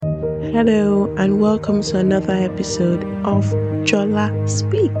Hello, and welcome to another episode of Jola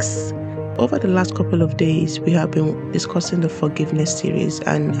Speaks. Over the last couple of days, we have been discussing the forgiveness series,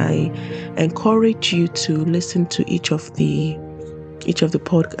 and I encourage you to listen to each of the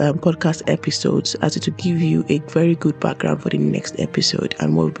podcast episodes, as it will give you a very good background for the next episode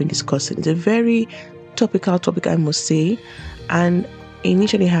and what we've been discussing. It's a very topical topic, I must say, and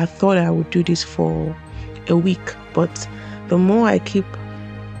initially I thought I would do this for a week, but the more I keep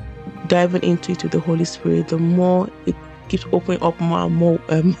diving into it with the Holy Spirit, the more it keeps opening up more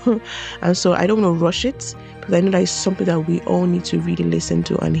and more. And so I don't want to rush it, because I know that it's something that we all need to really listen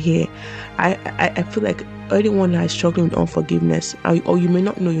to and hear. I feel like anyone that is struggling with unforgiveness, or you may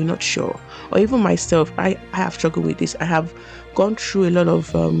not know, you're not sure, or even myself, I have struggled with this. I have gone through a lot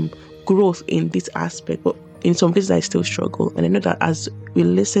of growth in this aspect, but in some cases I still struggle. And I know that as we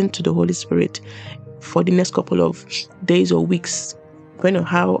listen to the Holy Spirit for the next couple of days or weeks, depending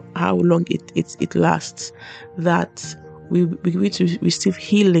on how long it lasts, that we need to receive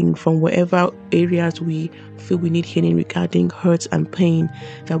healing from whatever areas we feel we need healing regarding hurts and pain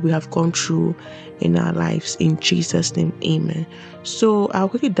that we have gone through in our lives. In Jesus' name, amen. So I'll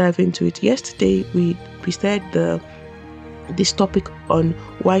quickly dive into it. Yesterday we started this topic on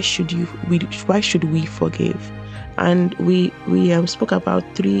why should we forgive, and we spoke about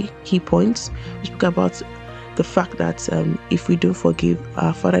 3 key points. We spoke about the fact that if we don't forgive,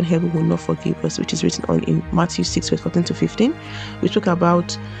 our Father in heaven will not forgive us, which is written on in Matthew 6 verse 14 to 15. We spoke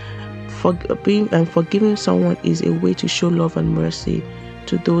about forgiving someone is a way to show love and mercy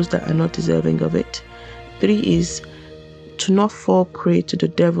to those that are not deserving of it. 3 is to not fall prey to the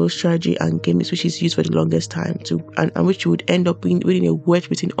devil's strategy and gimmicks, which is used for the longest time, and which would end up being a wedge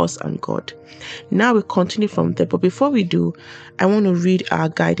between us and God. Now we continue from there, but before we do, I want to read our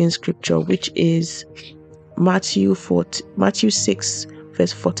guiding scripture, which is Matthew 6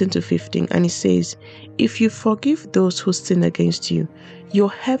 verse 14 to 15, and it says, "If you forgive those who sin against you,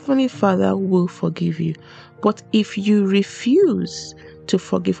 your heavenly Father will forgive you. But if you refuse to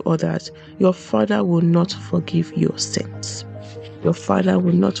forgive others, your Father will not forgive your sins." Your Father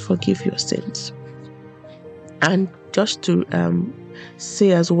will not forgive your sins. And just to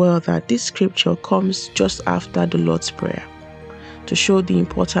say as well that this scripture comes just after the Lord's Prayer, to show the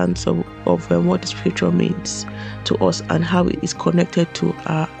importance of what the scripture means to us and how it is connected to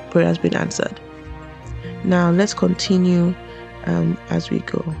our prayers being answered. Now let's continue as we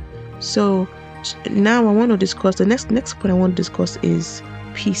go. So now I want to discuss the next point I want to discuss is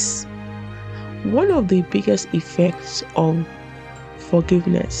peace. One of the biggest effects of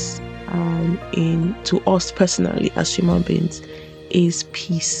forgiveness to us personally as human beings is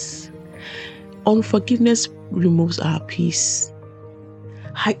peace. Unforgiveness removes our peace.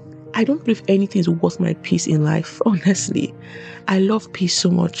 I don't believe anything is worth my peace in life, honestly. I love peace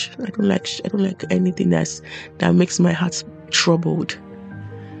so much. I don't like anything that makes my heart troubled.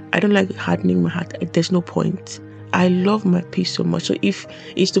 I don't like hardening my heart. There's no point. I love my peace so much. So if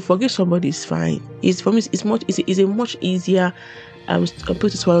it's to forgive somebody, it's fine. It's for me. It's a much easier pill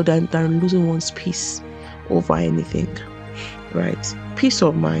to swallow than losing one's peace over anything. Right? Peace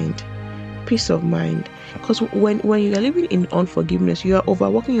of mind. Peace of mind. Because when you are living in unforgiveness, you are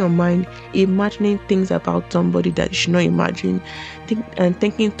overworking your mind, imagining things about somebody that you should not imagine,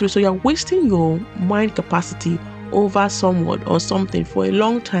 thinking through. So you are wasting your mind capacity over someone or something for a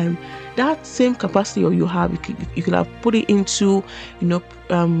long time. That same capacity you have, you could have put it into,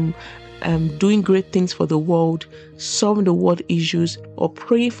 doing great things for the world, solving the world issues, or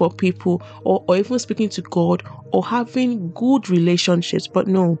praying for people, or even speaking to God, or having good relationships. But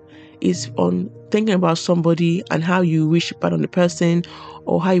no, it's on thinking about somebody and how you wish bad on the person,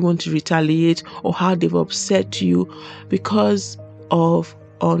 or how you want to retaliate, or how they've upset you because of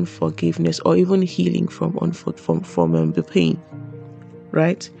unforgiveness, or even healing from the pain.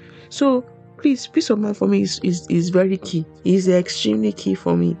 Right? So please, peace of mind for me is very key. Is extremely key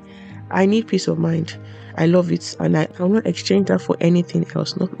for me. I need peace of mind. I love it, and I will not exchange that for anything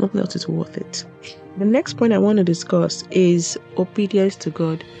else. Nothing else is worth it. The next point I want to discuss is obedience to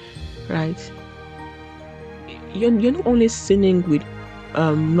God. Right? You're not only sinning with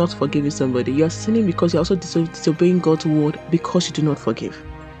not forgiving somebody. You're sinning because you're also disobeying God's word because you do not forgive.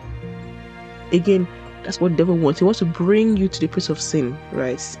 Again, that's what the devil wants. He wants to bring you to the place of sin,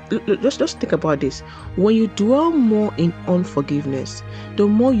 right? Just think about this. When you dwell more in unforgiveness, the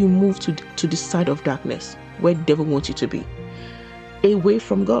more you move to the side of darkness, where the devil wants you to be, away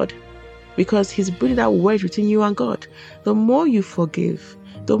from God, because he's building that wedge between you and God. The more you forgive,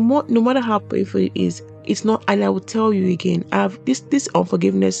 the more, no matter how painful it is, It's not, and I will tell you again, I have this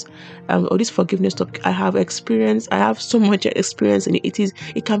unforgiveness, or this forgiveness topic. I have so much experience in it.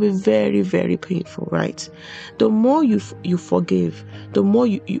 It can be very, very painful, right? The more you forgive, the more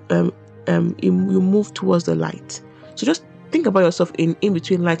you move towards the light. So just think about yourself in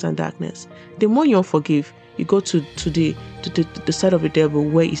between light and darkness. The more you forgive, you go to the side of the devil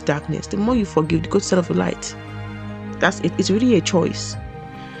where is darkness. The more you forgive, you go to the side of the light. That's it. It's really a choice.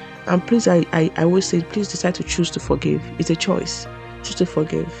 And please, I always say, please decide to choose to forgive. It's a choice. Choose to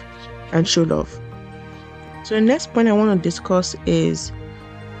forgive and show love. So the next point I want to discuss is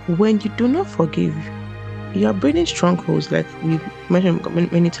when you do not forgive, you are building strongholds, like we've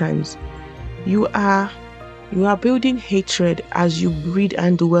mentioned many times. You are building hatred as you breed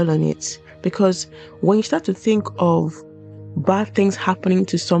and dwell on it. Because when you start to think of bad things happening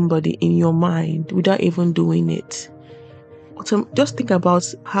to somebody in your mind without even doing it, so just think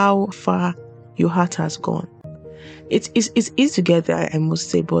about how far your heart has gone. It's easy to get there, I must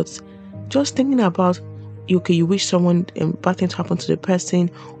say, but just thinking about, okay, you wish someone bad things happen to the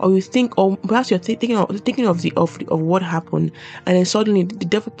person, or you think, or perhaps you're thinking of what happened, and then suddenly the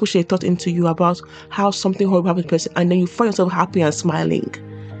devil pushes a thought into you about how something horrible happened to the person, and then you find yourself happy and smiling.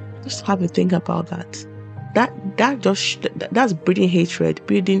 Just have a think about that. That's breeding hatred,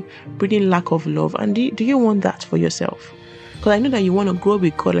 breeding lack of love. And do you want that for yourself? Because I know that you want to grow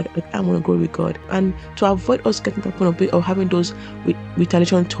with God, like I want to grow with God. And to avoid us getting to the point of having those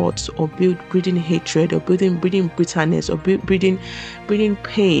retaliation thoughts, or breeding hatred, or breeding bitterness, or breeding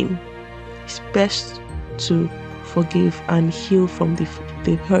pain, it's best to forgive and heal from the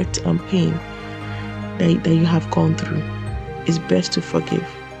hurt and pain that you have gone through. It's best to forgive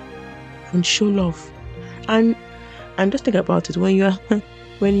and show love. And just think about it, when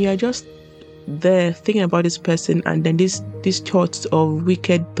you are just there thinking about this person, and then these thoughts of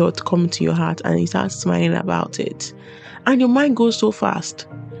wicked thoughts come to your heart, and you start smiling about it, and your mind goes so fast.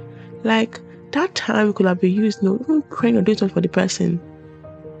 Like that time could have been used, even praying or doing something for the person,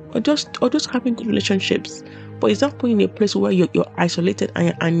 or just having good relationships. But it's not putting in a place where you're isolated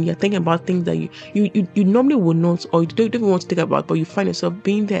and you're thinking about things that you normally would not, or you don't even want to think about, but you find yourself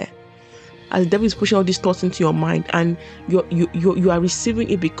being there. As the devil is pushing all these thoughts into your mind, and you are receiving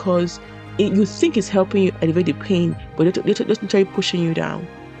it because you think it's helping you elevate the pain, but they're just literally pushing you down.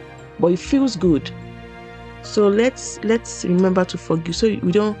 But it feels good. So let's remember to forgive, so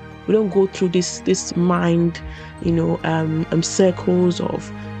we don't go through this mind, circles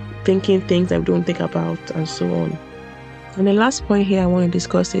of thinking things that we don't think about, and so on. And the last point here I want to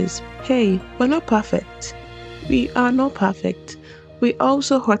discuss is, hey, we're not perfect. We are not perfect. We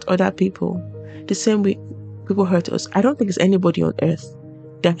also hurt other people the same way people hurt us. I don't think there's anybody on earth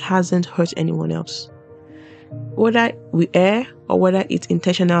that hasn't hurt anyone else. Whether we err, or whether it's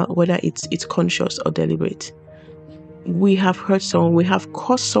intentional, whether it's conscious or deliberate, we have hurt someone. We have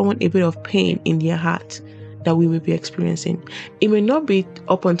caused someone a bit of pain in their heart that we may be experiencing. It may not be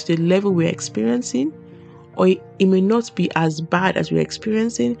up onto the level we're experiencing, or it may not be as bad as we're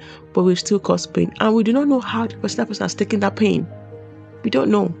experiencing, but we've still caused pain. And we do not know how that person has taken that pain. We don't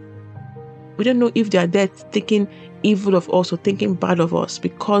know. We don't know if they are there thinking evil of us or thinking bad of us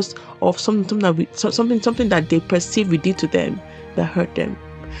because of something that they perceive we did to them that hurt them.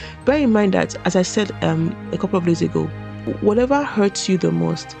 Bear in mind that, as I said a couple of days ago, whatever hurts you the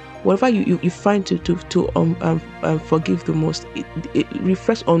most, whatever you find to forgive the most, it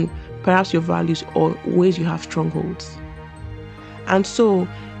reflects on perhaps your values or ways you have strongholds. And so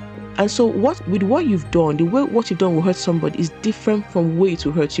what you've done, the way what you've done will hurt somebody is different from way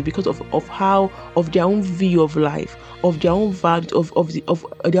to hurt you because of their own view of life, of their own values, of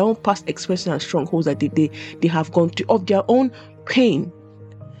their own past experiences and strongholds that they have gone through, of their own pain.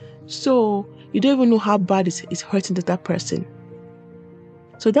 So you don't even know how bad it's hurting to that person.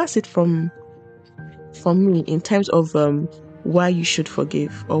 So that's it from me in terms of why you should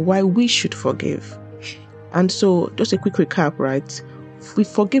forgive, or why we should forgive. And so just a quick recap, right? We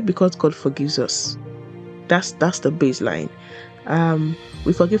forgive because God forgives us. That's the baseline.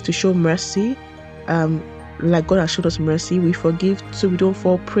 We forgive to show mercy, like God has showed us mercy. We forgive so we don't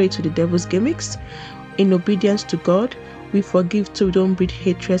fall prey to the devil's gimmicks. In obedience to God, we forgive so we don't breed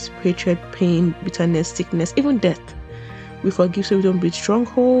hatred, pain, bitterness, sickness, even death. We forgive so we don't breed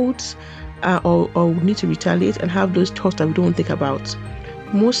strongholds, or need to retaliate and have those thoughts that we don't think about.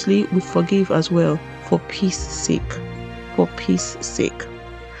 Mostly, we forgive as well for peace sake. For peace sake.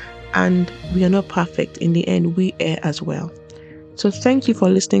 And we are not perfect. In the end, we err as well. So thank you for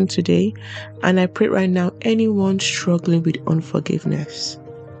listening today. And I pray right now, anyone struggling with unforgiveness,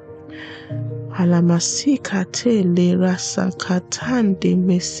 Alamasikate lerasakatande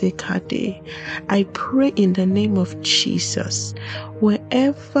mesekade. I pray in the name of Jesus,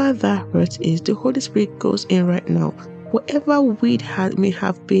 wherever that hurt is, the Holy Spirit goes in right now. Whatever weed may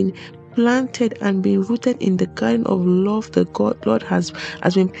have been planted and been rooted in the garden of love that Lord has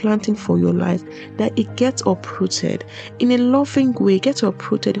been planting for your life, that it gets uprooted in a loving way. Gets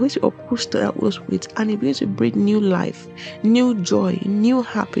uprooted. It will uproot those weeds, and it begins to breathe new life, new joy, new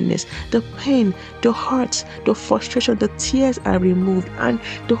happiness. The pain, the hurt, the frustration, the tears are removed, and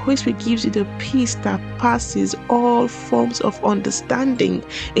the Holy Spirit gives you the peace that passes all forms of understanding.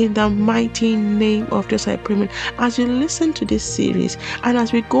 In the mighty name of Jesus, I pray. As you listen to this series, and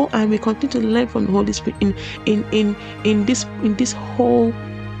as we go and we continue to learn from the Holy Spirit in this whole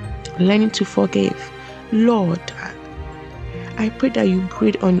learning to forgive, Lord, I pray that you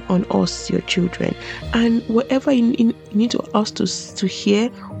breathe on us, your children, and whatever you need us to hear,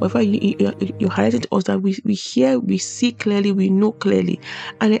 whatever you're highlighting to us, that we hear, we see clearly, we know clearly,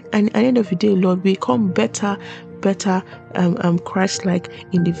 and at the end of the day, Lord, we become better Christ-like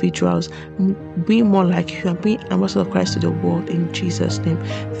individuals, being more like you and being ambassadors of Christ to the world, in Jesus' name.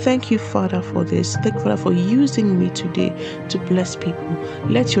 Thank you, Father, for this. Thank you, Father, for using me today to bless people.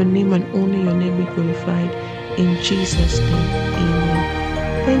 Let your name and only your name be glorified, in Jesus' name.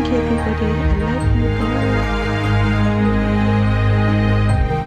 Amen. Thank you, everybody. I love you.